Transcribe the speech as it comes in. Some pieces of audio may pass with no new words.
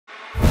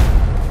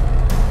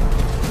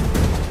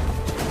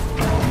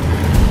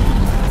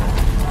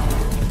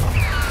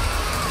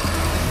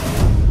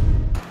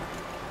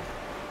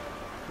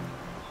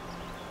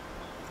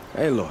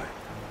Aloy,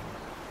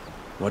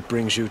 what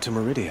brings you to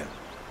Meridian?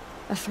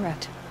 A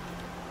threat.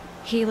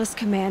 Helis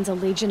commands a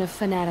legion of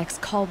fanatics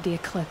called the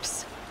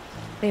Eclipse.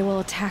 They will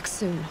attack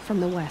soon from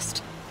the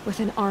west, with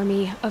an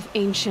army of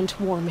ancient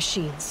war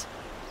machines.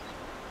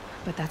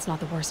 But that's not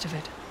the worst of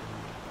it.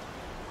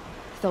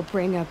 They'll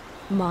bring a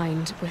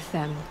mind with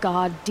them,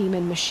 god,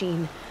 demon,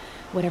 machine,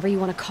 whatever you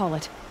want to call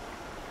it.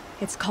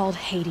 It's called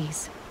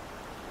Hades.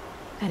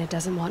 And it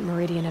doesn't want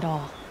Meridian at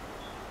all.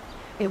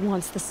 It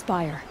wants the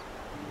Spire.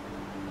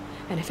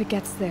 And if it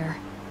gets there,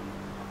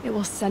 it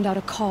will send out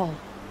a call,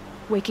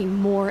 waking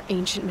more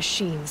ancient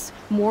machines,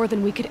 more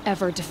than we could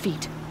ever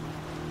defeat.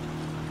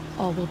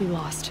 All will be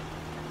lost.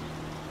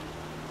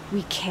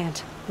 We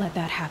can't let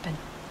that happen.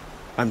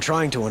 I'm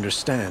trying to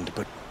understand,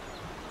 but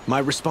my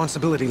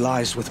responsibility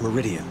lies with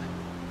Meridian.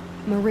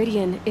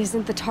 Meridian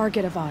isn't the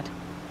target, Avad.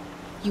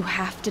 You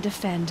have to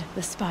defend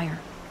the Spire.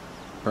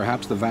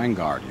 Perhaps the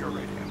Vanguard, Your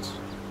Radiance.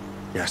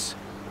 Yes.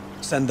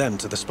 Send them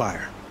to the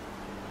Spire.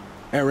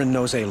 Eren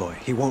knows Aloy.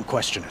 He won't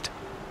question it.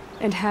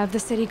 And have the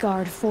city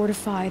guard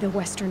fortify the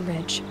western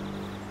ridge.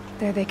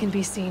 There they can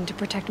be seen to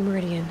protect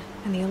Meridian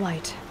and the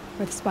Elite,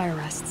 where the Spire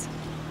rests.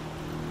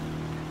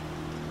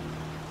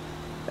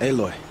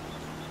 Aloy.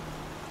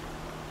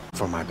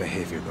 For my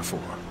behavior before.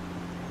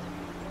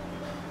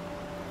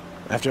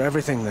 After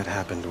everything that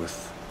happened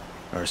with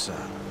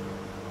Ursa,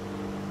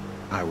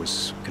 I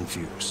was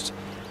confused.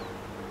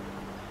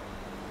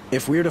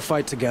 If we're to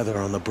fight together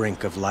on the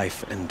brink of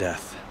life and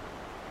death,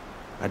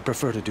 I'd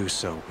prefer to do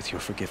so with your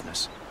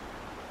forgiveness.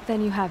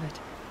 Then you have it.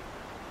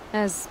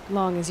 As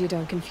long as you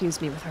don't confuse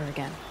me with her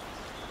again.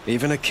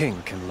 Even a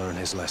king can learn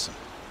his lesson.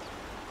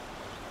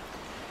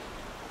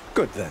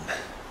 Good then.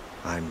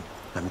 I'm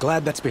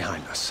glad that's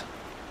behind us.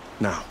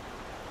 Now,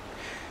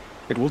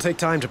 it will take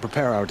time to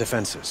prepare our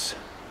defenses.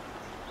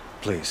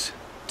 Please,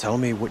 tell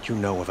me what you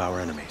know of our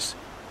enemies.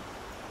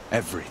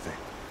 Everything.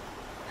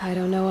 I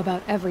don't know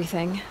about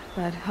everything,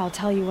 but I'll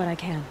tell you what I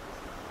can.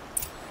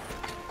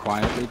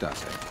 Quietly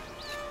does it.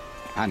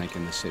 Panic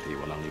in the city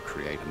will only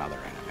create another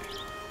enemy.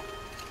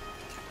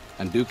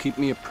 And do keep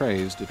me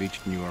appraised of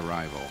each new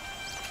arrival.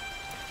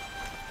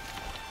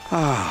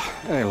 Ah,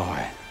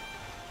 Aloy.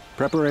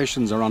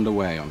 Preparations are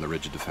underway on the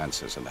ridge of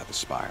defenses and at the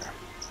Spire.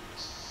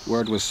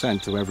 Word was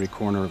sent to every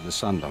corner of the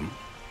Sundom.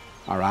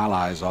 Our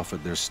allies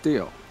offered their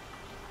steel.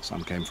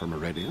 Some came for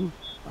Meridian,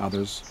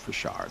 others for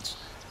shards.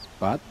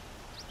 But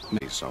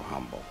me so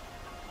humble.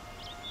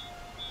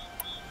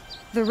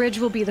 The ridge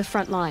will be the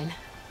front line.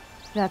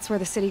 That's where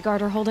the city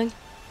guard are holding?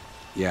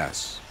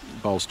 Yes,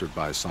 bolstered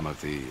by some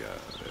of the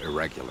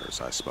irregulars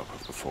I spoke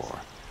of before.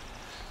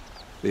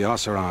 The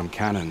Oseram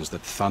cannons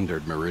that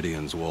thundered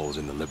Meridian's walls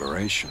in the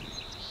Liberation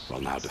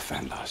will now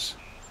defend us.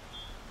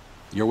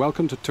 You're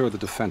welcome to tour the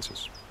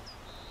defenses.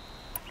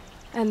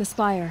 And the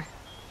Spire.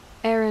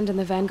 Erend and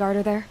the Vanguard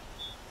are there?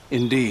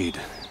 Indeed.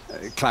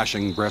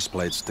 Clashing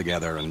breastplates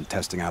together and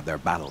testing out their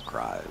battle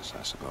cries,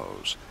 I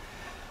suppose.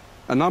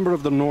 A number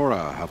of the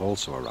Nora have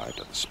also arrived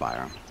at the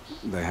Spire.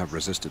 They have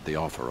resisted the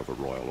offer of a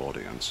royal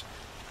audience.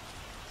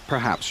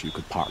 Perhaps you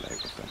could parley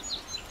with them.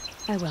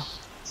 I will.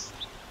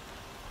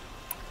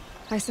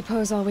 I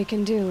suppose all we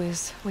can do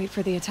is wait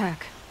for the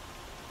attack.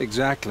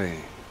 Exactly.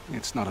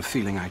 It's not a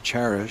feeling I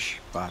cherish,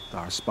 but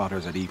our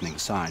spotters at Evening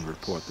Sign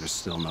report there's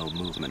still no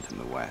movement in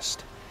the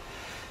west.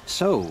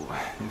 So,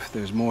 if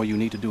there's more you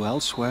need to do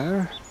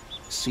elsewhere,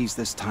 seize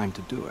this time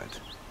to do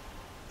it.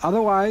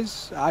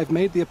 Otherwise, I've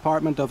made the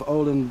apartment of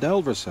Olin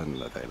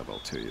Delverson available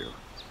to you.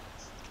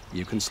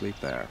 You can sleep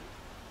there,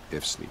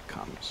 if sleep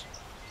comes.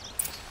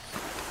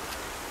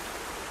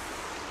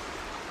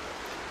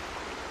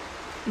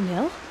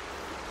 Nil?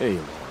 Hey,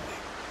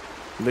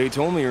 Aloy. They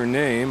told me your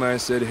name. I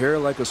said hair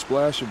like a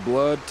splash of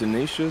blood,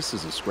 tenacious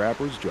as a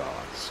scrapper's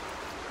jaws.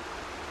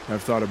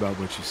 I've thought about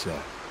what you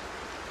said.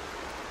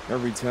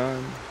 Every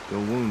time, the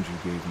wound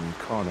you gave me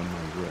caught on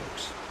my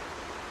ribs.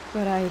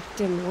 But I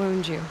didn't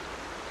wound you.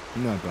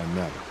 Not by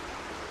metal.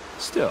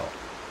 Still,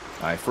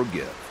 I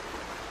forgive.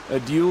 A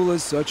duel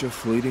is such a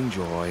fleeting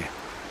joy.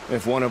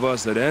 If one of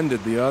us had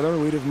ended the other,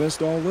 we'd have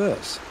missed all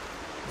this.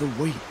 The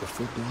weight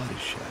before blood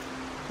is shed,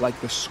 like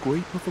the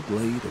scrape of a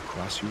blade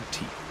across your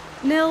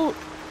teeth. Nil,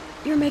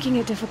 you're making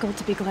it difficult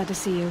to be glad to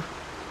see you.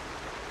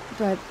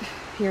 But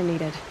you're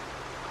needed.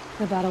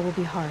 The battle will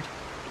be hard.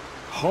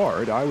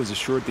 Hard? I was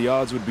assured the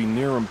odds would be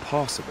near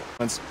impossible.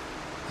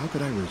 How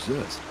could I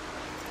resist?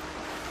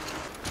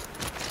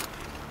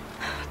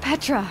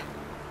 Petra!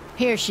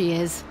 Here she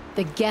is,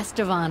 the guest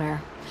of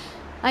honor.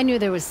 I knew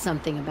there was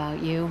something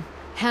about you.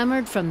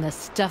 Hammered from the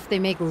stuff they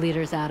make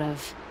leaders out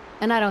of.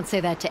 And I don't say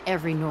that to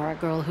every Nora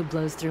girl who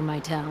blows through my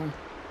town.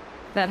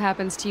 That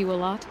happens to you a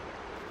lot?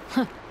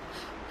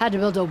 Had to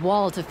build a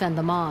wall to fend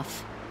them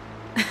off.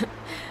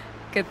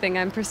 Good thing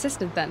I'm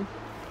persistent then.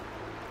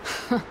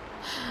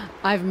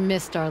 I've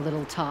missed our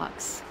little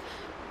talks.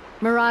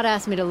 Murad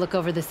asked me to look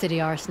over the city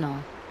arsenal.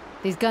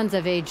 These guns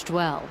have aged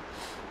well.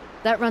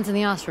 That runs in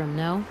the Osram,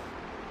 no?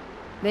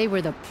 They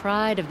were the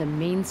pride of the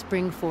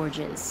Mainspring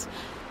Forges,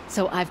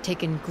 so I've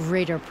taken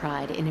greater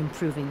pride in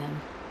improving them.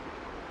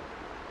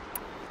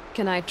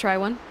 Can I try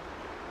one?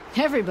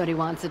 Everybody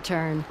wants a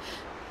turn.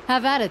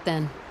 Have at it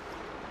then.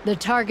 The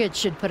target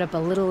should put up a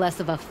little less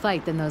of a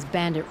fight than those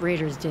bandit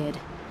raiders did.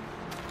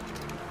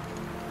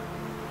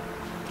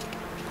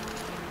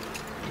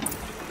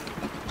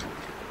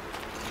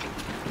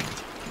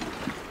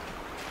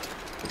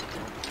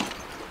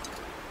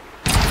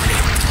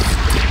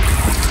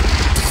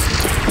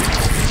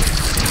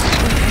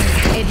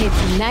 It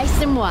hits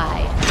nice and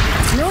wide.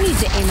 No need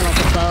to aim it like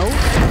a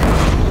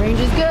bow. Range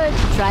is good.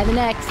 Try the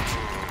next.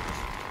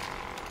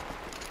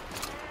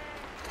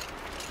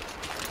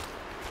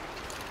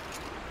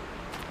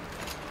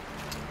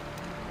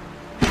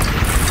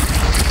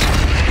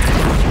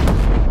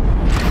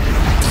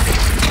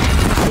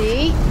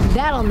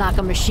 That'll knock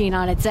a machine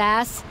on its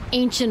ass,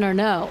 ancient or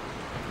no.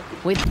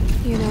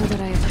 You know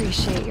that I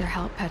appreciate your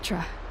help,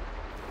 Petra.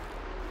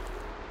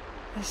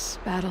 This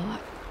battle,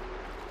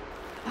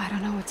 I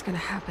don't know what's gonna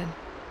happen.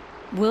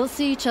 We'll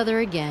see each other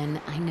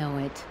again, I know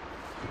it.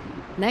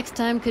 Next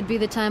time could be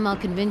the time I'll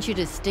convince you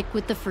to stick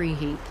with the free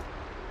heap.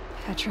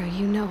 Petra,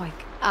 you know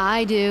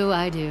I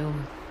do.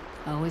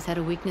 Always had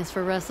a weakness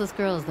for restless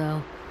girls,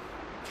 though.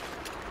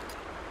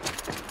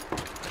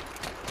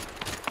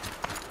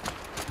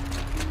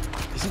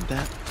 Isn't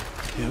that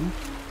him?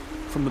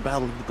 From the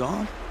Battle of the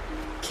Dawn?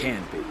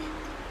 Can't be.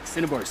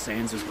 Cinnabar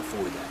Sands was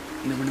before that,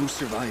 and there were no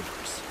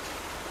survivors.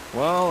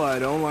 Well, I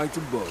don't like to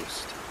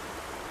boast.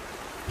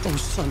 Oh,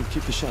 son,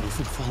 keep the shadow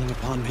from falling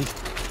upon me.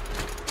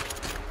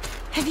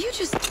 Have you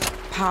just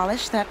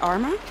polished that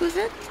armor, was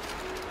it?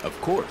 Of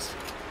course.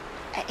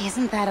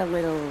 Isn't that a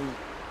little...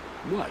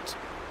 What?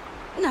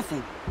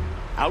 Nothing.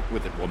 Out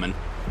with it, woman.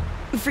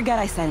 Forget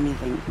I said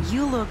anything.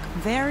 You look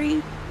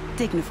very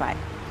dignified.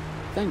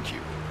 Thank you.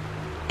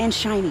 And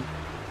shiny.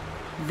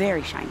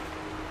 Very shiny.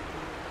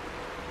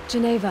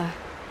 Geneva,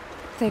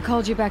 they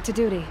called you back to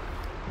duty.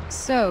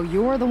 So,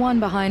 you're the one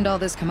behind all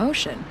this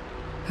commotion?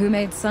 Who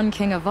made Sun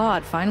King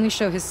Avad finally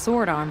show his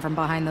sword arm from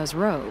behind those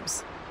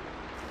robes?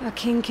 A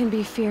king can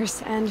be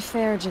fierce and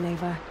fair,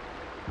 Geneva.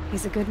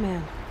 He's a good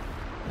man.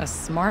 A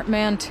smart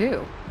man,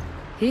 too.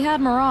 He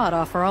had Murad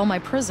offer all my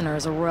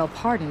prisoners a royal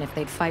pardon if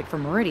they'd fight for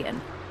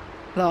Meridian.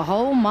 The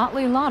whole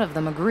motley lot of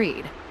them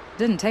agreed.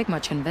 Didn't take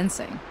much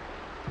convincing.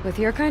 With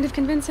your kind of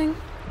convincing,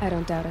 I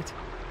don't doubt it.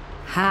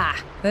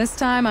 Ha! This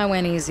time I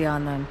went easy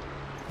on them.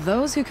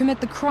 Those who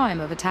commit the crime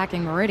of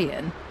attacking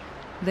Meridian,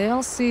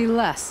 they'll see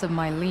less of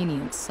my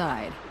lenient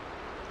side.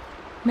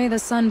 May the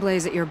sun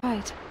blaze at your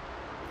Right.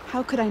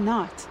 How could I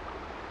not?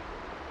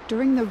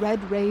 During the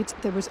Red Raids,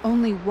 there was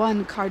only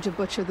one Karja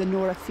Butcher the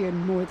Nora feared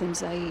more than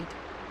Zaid.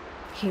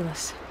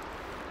 Helis.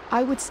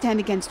 I would stand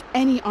against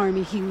any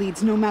army he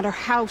leads, no matter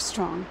how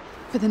strong.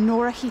 For the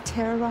Nora he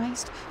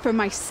terrorized, for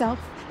myself,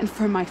 and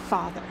for my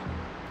father.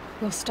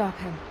 We'll stop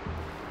him.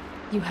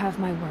 You have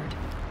my word.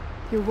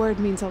 Your word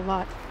means a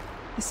lot,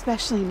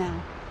 especially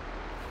now.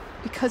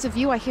 Because of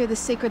you, I hear the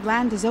sacred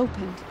land is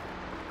opened.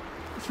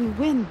 If we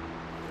win,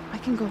 I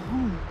can go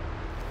home.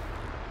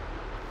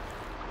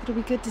 It'll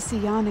be good to see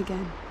Jan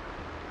again.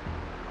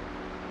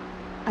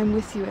 I'm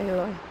with you,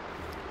 Aloy.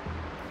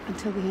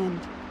 Until the end.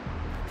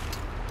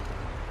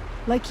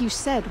 Like you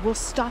said, we'll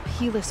stop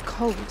Helis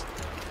cold.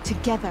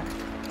 Together.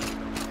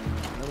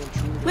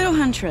 Little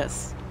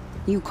Huntress,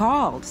 you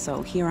called,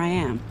 so here I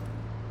am.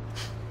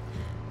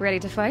 Ready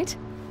to fight?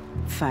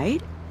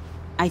 Fight?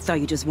 I thought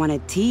you just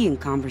wanted tea and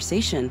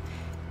conversation.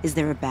 Is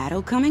there a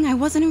battle coming? I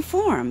wasn't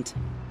informed.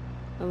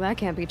 Well, that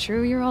can't be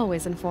true. You're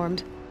always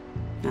informed.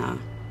 Ah,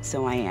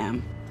 so I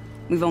am.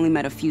 We've only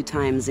met a few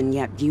times, and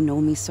yet you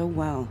know me so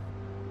well.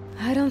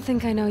 I don't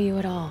think I know you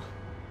at all.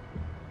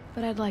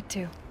 But I'd like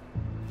to.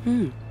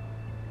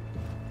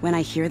 When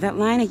I hear that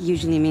line, it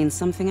usually means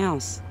something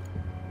else.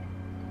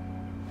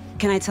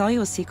 Can I tell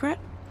you a secret?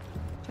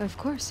 Of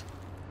course.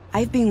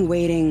 I've been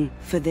waiting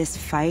for this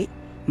fight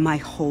my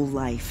whole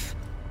life.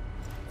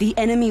 The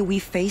enemy we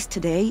face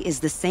today is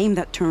the same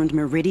that turned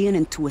Meridian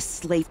into a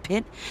slave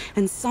pit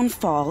and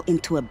Sunfall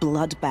into a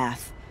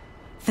bloodbath.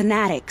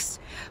 Fanatics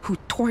who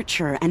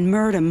torture and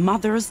murder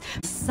mothers,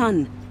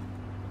 son.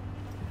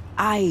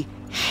 I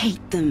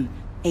hate them,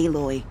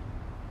 Aloy.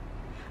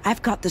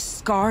 I've got the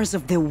scars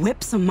of their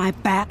whips on my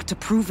back to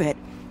prove it.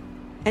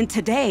 And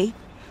today,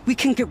 we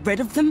can get rid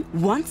of them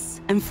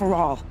once and for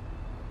all.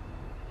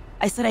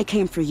 I said I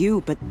came for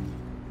you, but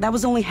that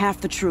was only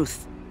half the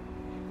truth.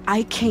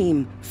 I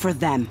came for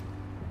them.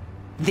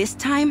 This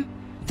time,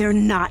 they're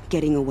not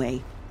getting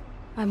away.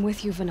 I'm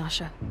with you,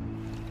 Vanasha.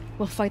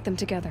 We'll fight them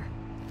together.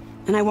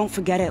 And I won't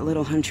forget it,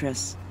 little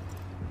Huntress.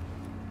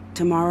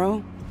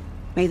 Tomorrow,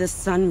 may the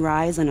sun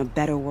rise in a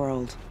better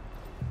world.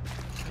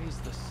 Praise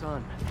the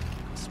sun.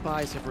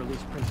 Spies have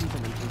released Prince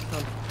Ethelman from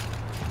Sun.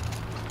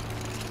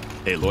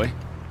 Aloy?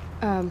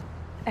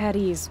 At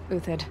ease,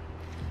 Uthid.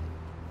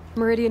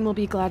 Meridian will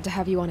be glad to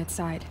have you on its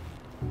side.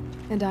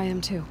 And I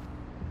am too.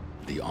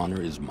 The honor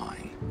is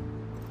mine.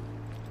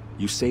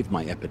 You saved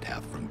my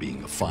epitaph from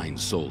being a fine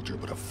soldier,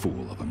 but a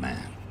fool of a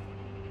man.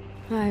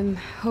 I'm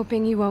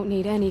hoping you won't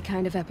need any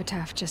kind of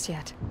epitaph just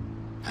yet.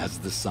 As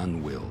the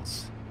sun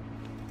wills.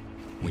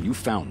 When you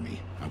found me,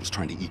 I was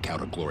trying to eke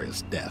out a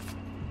glorious death.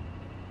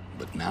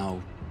 but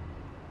now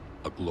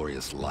a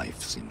glorious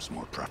life seems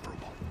more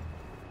preferable.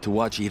 To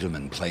watch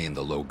Edelman play in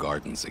the low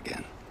gardens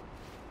again.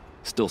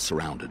 Still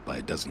surrounded by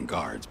a dozen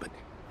guards, but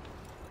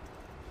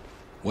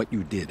what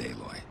you did,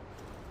 Aloy,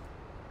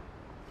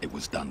 it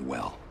was done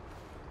well.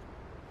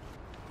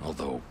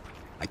 Although,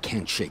 I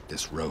can't shake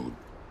this road,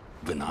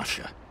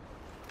 Vinasha.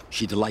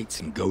 She delights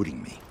in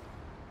goading me,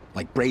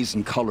 like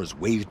brazen colors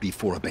waved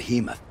before a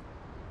behemoth.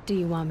 Do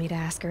you want me to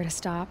ask her to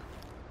stop?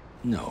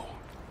 No.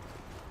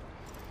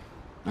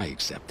 I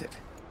accept it.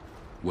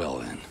 Well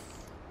then,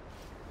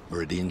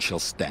 Meridian shall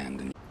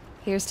stand and...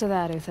 Here's to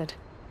that, Uthid.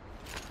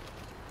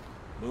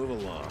 Move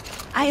along.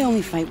 I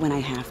only fight when I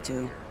have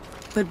to.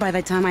 But by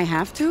the time I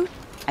have to,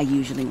 I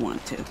usually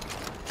want to.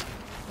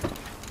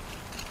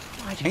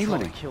 Why'd you try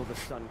to Aloy. kill the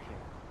Sun King?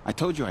 I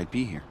told you I'd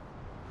be here.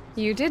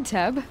 You did,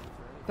 Teb.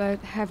 But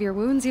have your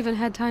wounds even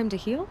had time to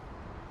heal?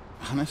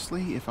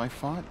 Honestly, if I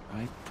fought,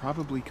 I'd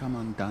probably come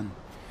undone.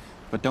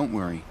 But don't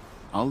worry,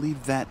 I'll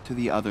leave that to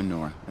the other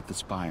Nora at the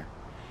Spire.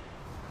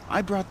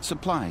 I brought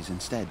supplies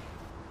instead.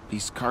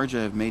 These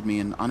Karja have made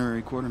me an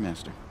honorary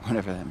quartermaster,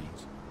 whatever that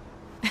means.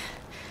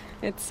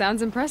 It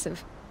sounds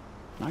impressive.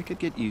 I could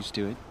get used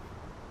to it.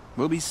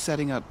 We'll be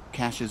setting up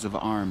caches of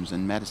arms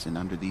and medicine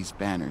under these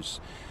banners.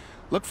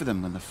 Look for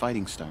them when the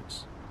fighting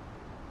starts.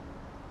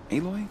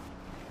 Aloy,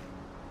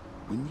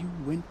 when you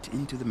went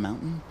into the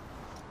mountain,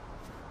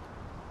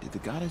 did the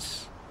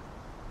goddess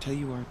tell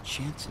you our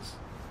chances?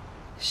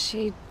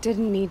 She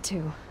didn't need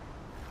to.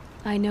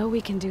 I know we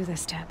can do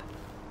this, Teb.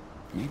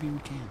 Maybe we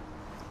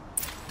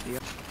can.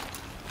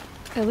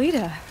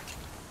 Elita,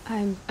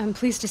 I'm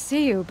pleased to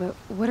see you, but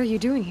what are you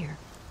doing here?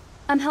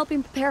 I'm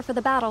helping prepare for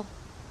the battle.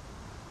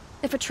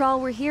 If Atral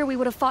were here, we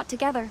would have fought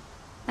together.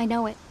 I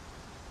know it.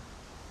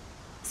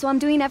 So I'm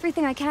doing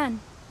everything I can.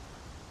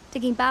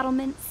 Digging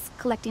battlements,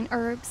 collecting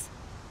herbs.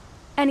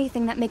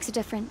 Anything that makes a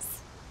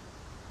difference.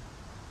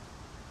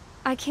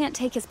 I can't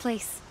take his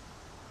place.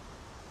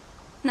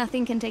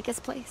 Nothing can take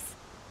his place.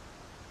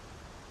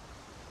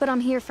 But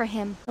I'm here for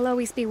him. He'll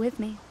always be with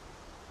me.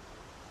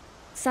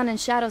 Sun and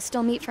shadow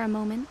still meet for a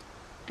moment,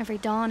 every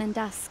dawn and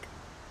dusk.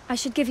 I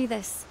should give you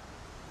this,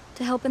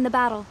 to help in the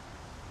battle.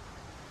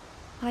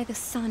 By the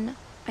sun,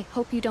 I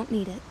hope you don't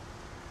need it.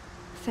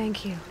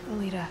 Thank you,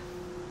 Elita.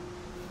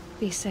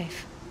 Be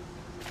safe.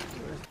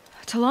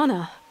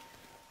 Talana,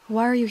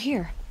 why are you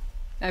here?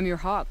 I'm your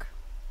hawk.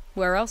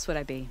 Where else would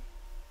I be?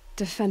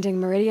 Defending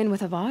Meridian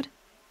with Avad?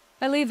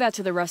 I leave that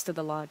to the rest of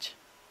the Lodge.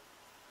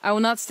 I will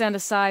not stand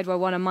aside while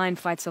one of mine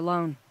fights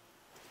alone.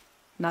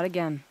 Not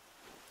again.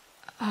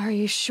 Are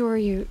you sure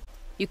you...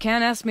 You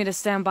can't ask me to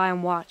stand by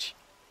and watch.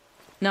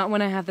 Not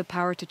when I have the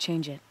power to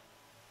change it.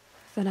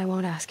 Then I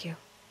won't ask you.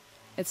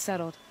 It's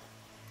settled.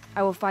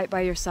 I will fight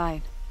by your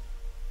side.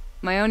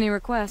 My only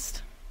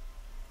request...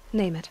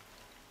 Name it.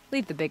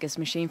 Leave the biggest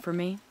machine for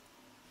me.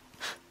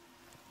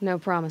 No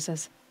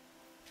promises.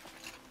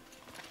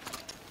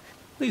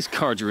 These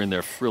Karja in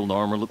their frilled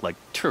armor look like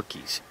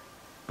turkeys.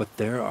 But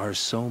there are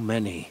so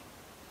many.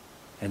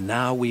 And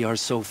now we are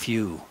so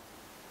few.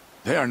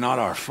 They are not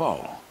our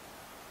foe.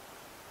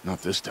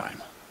 Not this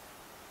time.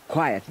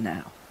 Quiet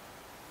now.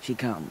 She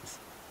comes.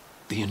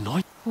 The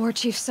anoint... War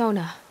Chief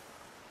Sona.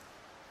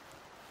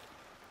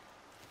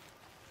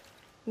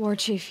 War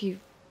Chief,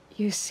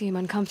 you seem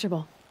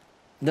uncomfortable.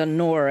 The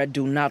Nora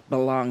do not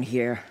belong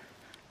here.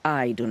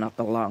 I do not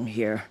belong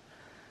here.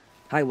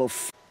 I will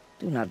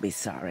Do not be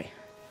sorry.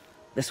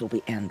 This will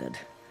be ended.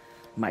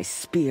 My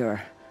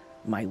spear,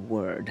 my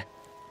word.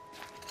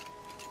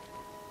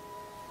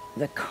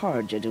 The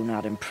Karja do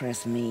not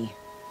impress me.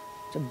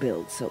 To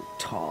build so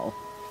tall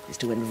is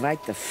to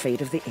invite the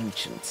fate of the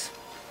ancients.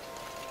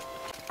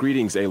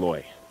 Greetings,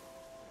 Aloy.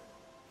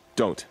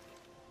 Don't.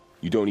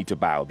 You don't need to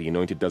bow. The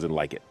Anointed doesn't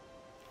like it.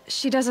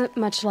 She doesn't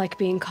much like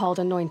being called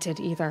Anointed,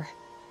 either.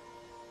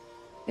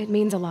 It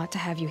means a lot to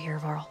have you here,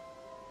 Varl.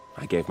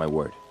 I gave my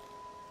word.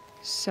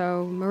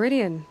 So,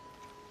 Meridian,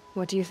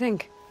 what do you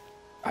think?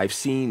 I've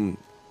seen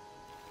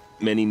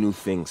many new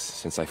things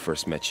since I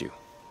first met you.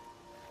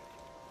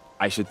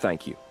 I should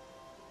thank you.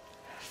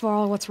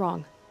 Varl, what's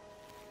wrong?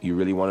 You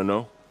really want to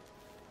know?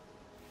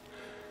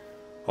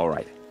 All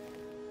right.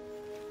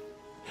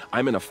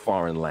 I'm in a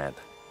foreign land,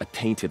 a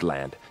tainted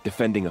land,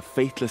 defending a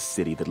faithless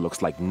city that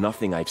looks like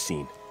nothing I've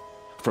seen.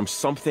 From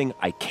something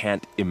I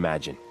can't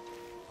imagine.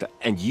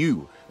 And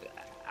you,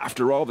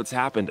 after all that's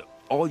happened,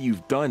 all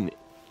you've done,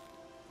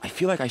 I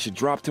feel like I should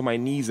drop to my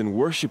knees and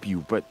worship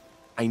you, but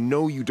I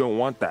know you don't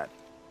want that.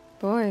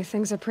 Boy,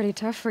 things are pretty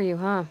tough for you,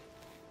 huh?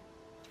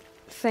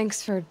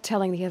 Thanks for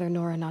telling the other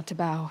Nora not to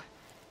bow.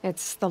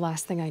 It's the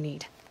last thing I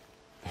need.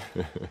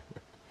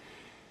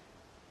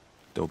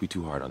 Don't be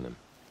too hard on them.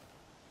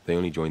 They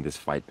only joined this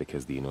fight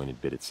because the Anointed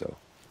bid it so.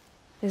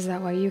 Is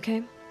that why you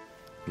came?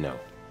 No.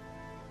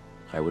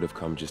 I would have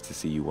come just to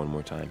see you one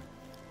more time.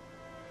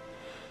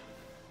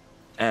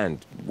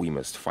 And we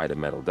must fight a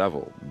metal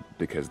devil,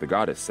 because the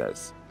goddess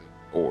says.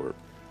 Or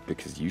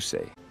because you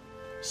say.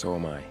 So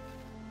am I.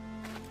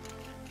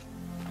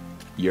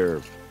 Your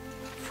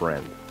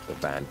friend, the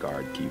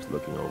Vanguard, keeps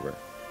looking over.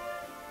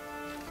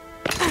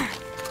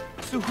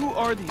 So who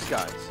are these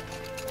guys?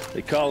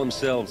 They call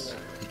themselves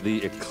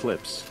the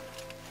Eclipse.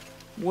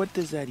 What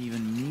does that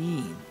even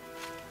mean?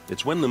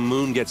 It's when the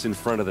moon gets in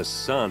front of the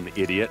sun,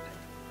 idiot.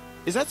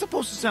 Is that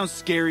supposed to sound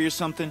scary or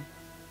something?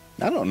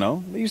 I don't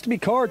know. They used to be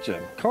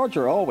Karja. Karja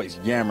are always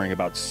yammering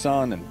about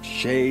sun and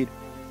shade.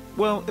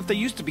 Well, if they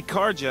used to be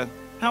Karja,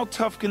 how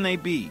tough can they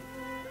be?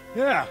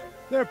 Yeah,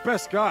 they're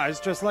best guys,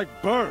 just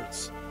like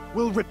birds.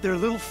 We'll rip their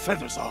little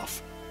feathers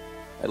off.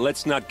 And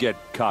let's not get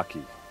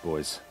cocky,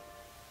 boys.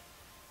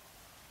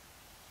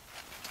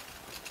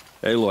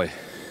 Aloy.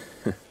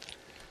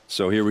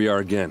 So here we are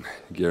again,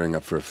 gearing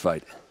up for a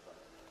fight.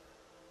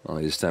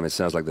 Only this time it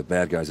sounds like the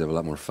bad guys have a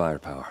lot more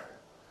firepower.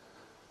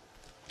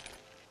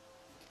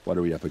 What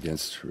are we up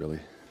against, really?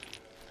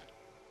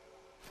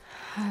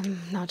 I'm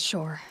not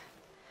sure.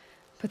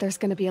 But there's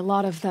gonna be a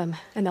lot of them,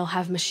 and they'll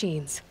have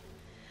machines.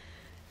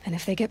 And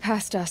if they get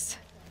past us,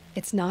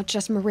 it's not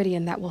just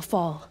Meridian that will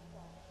fall.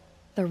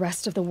 The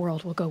rest of the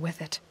world will go with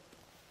it.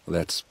 Well,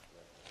 that's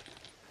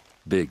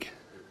big.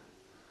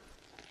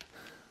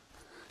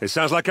 It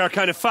sounds like our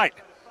kind of fight.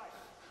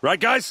 Right,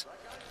 guys?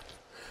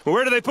 Well,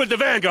 where do they put the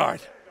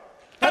Vanguard?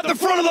 At the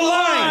front of the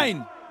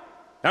line!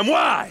 And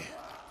why?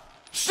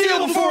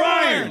 Steel before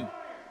iron!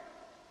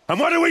 And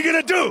what are we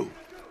gonna do?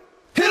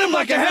 Hit them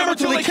like a hammer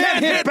till they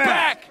can't hit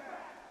back!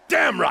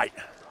 Damn right!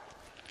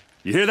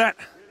 You hear that?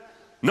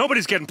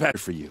 Nobody's getting past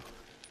for you.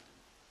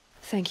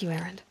 Thank you,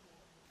 Aaron.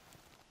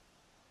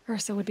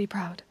 Ursa would be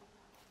proud.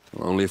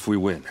 Well, only if we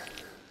win.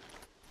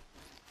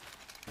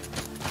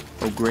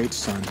 O great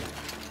sun,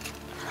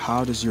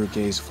 how does your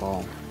gaze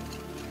fall?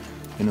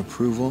 In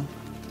approval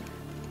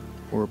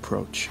or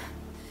approach?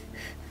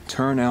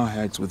 Turn our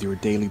heads with your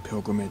daily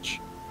pilgrimage,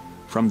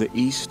 from the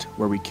east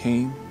where we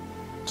came,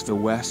 to the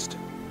west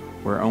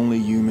where only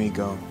you may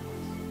go.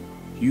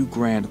 You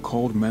grant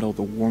cold metal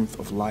the warmth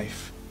of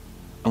life,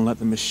 and let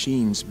the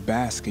machines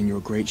bask in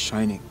your great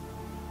shining.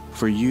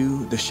 For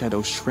you, the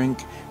shadows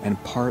shrink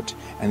and part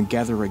and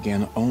gather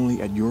again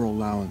only at your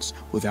allowance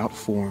without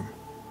form.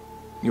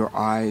 Your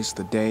eyes,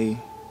 the day,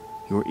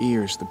 your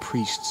ears, the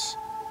priests,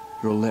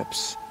 your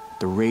lips,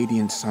 the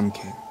radiant Sun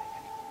King,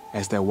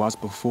 as there was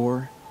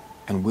before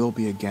and will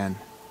be again,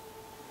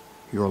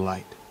 your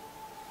light.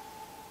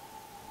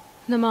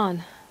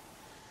 Naman,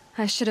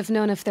 I should have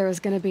known if there was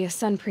going to be a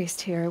Sun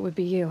Priest here, it would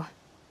be you.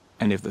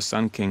 And if the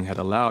Sun King had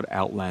allowed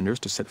Outlanders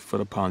to set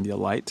foot upon the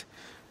Alight,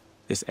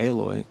 this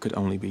Aloy could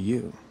only be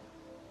you.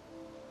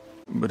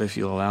 But if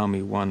you'll allow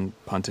me one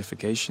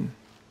pontification...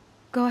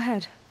 Go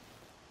ahead.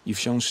 You've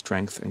shown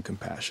strength and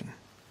compassion.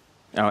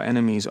 Our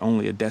enemy's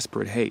only a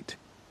desperate hate.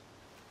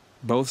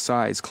 Both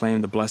sides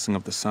claim the blessing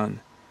of the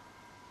sun.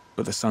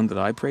 But the sun that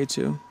I pray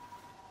to,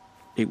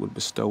 it would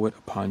bestow it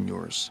upon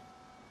yours.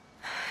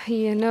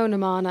 You know,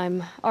 Naman,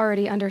 I'm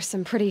already under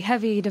some pretty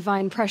heavy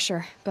divine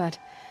pressure, but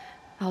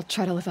I'll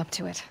try to live up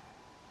to it.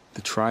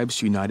 The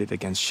tribes united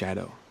against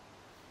Shadow.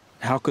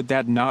 How could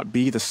that not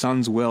be the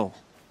sun's will?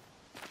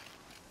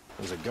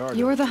 There's a guard.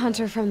 You're the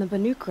hunter from the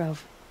Banuk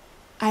Grove.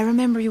 I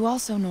remember you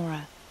also,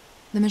 Nora.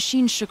 The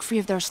machines shook free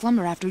of their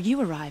slumber after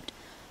you arrived.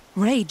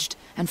 Raged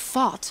and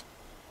fought.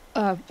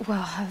 Well,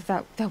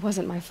 that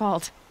wasn't my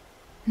fault.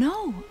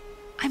 No,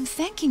 I'm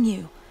thanking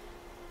you.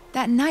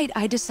 That night,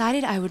 I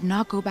decided I would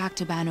not go back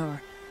to Banur.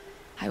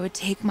 I would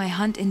take my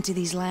hunt into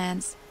these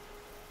lands.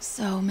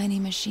 So many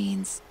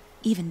machines,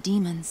 even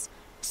demons.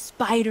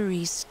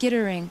 Spidery,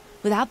 skittering,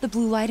 without the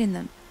blue light in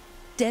them.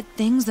 Dead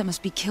things that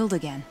must be killed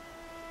again.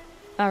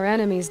 Our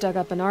enemies dug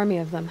up an army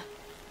of them.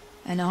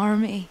 An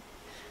army?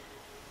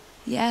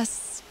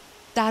 Yes,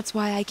 that's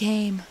why I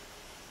came.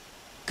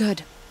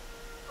 Good.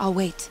 I'll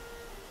wait.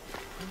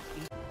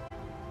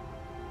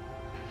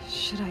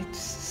 Should I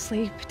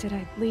sleep? Did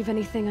I leave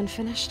anything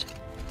unfinished?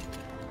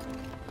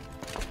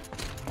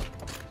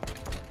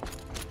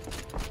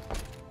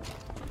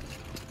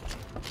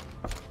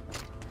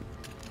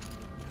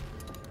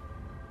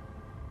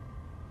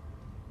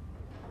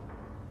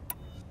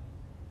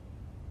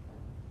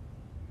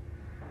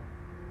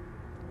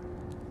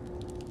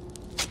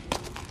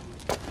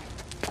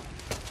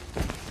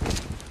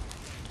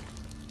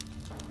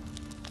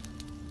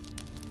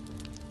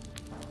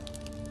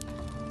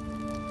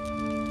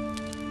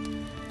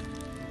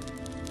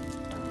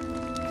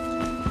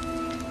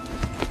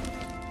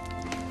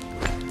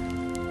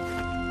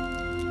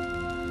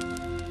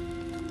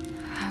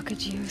 How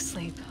could you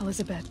sleep,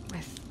 Elizabeth,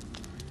 with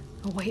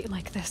a weight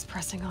like this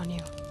pressing on you?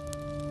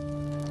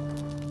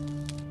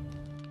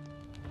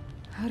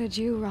 How did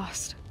you,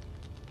 Rost,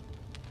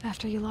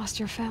 after you lost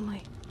your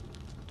family?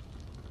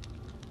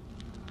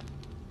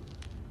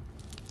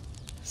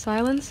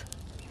 Silence?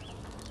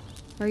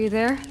 Are you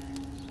there?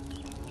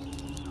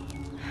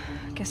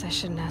 Guess I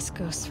shouldn't ask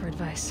ghosts for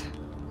advice.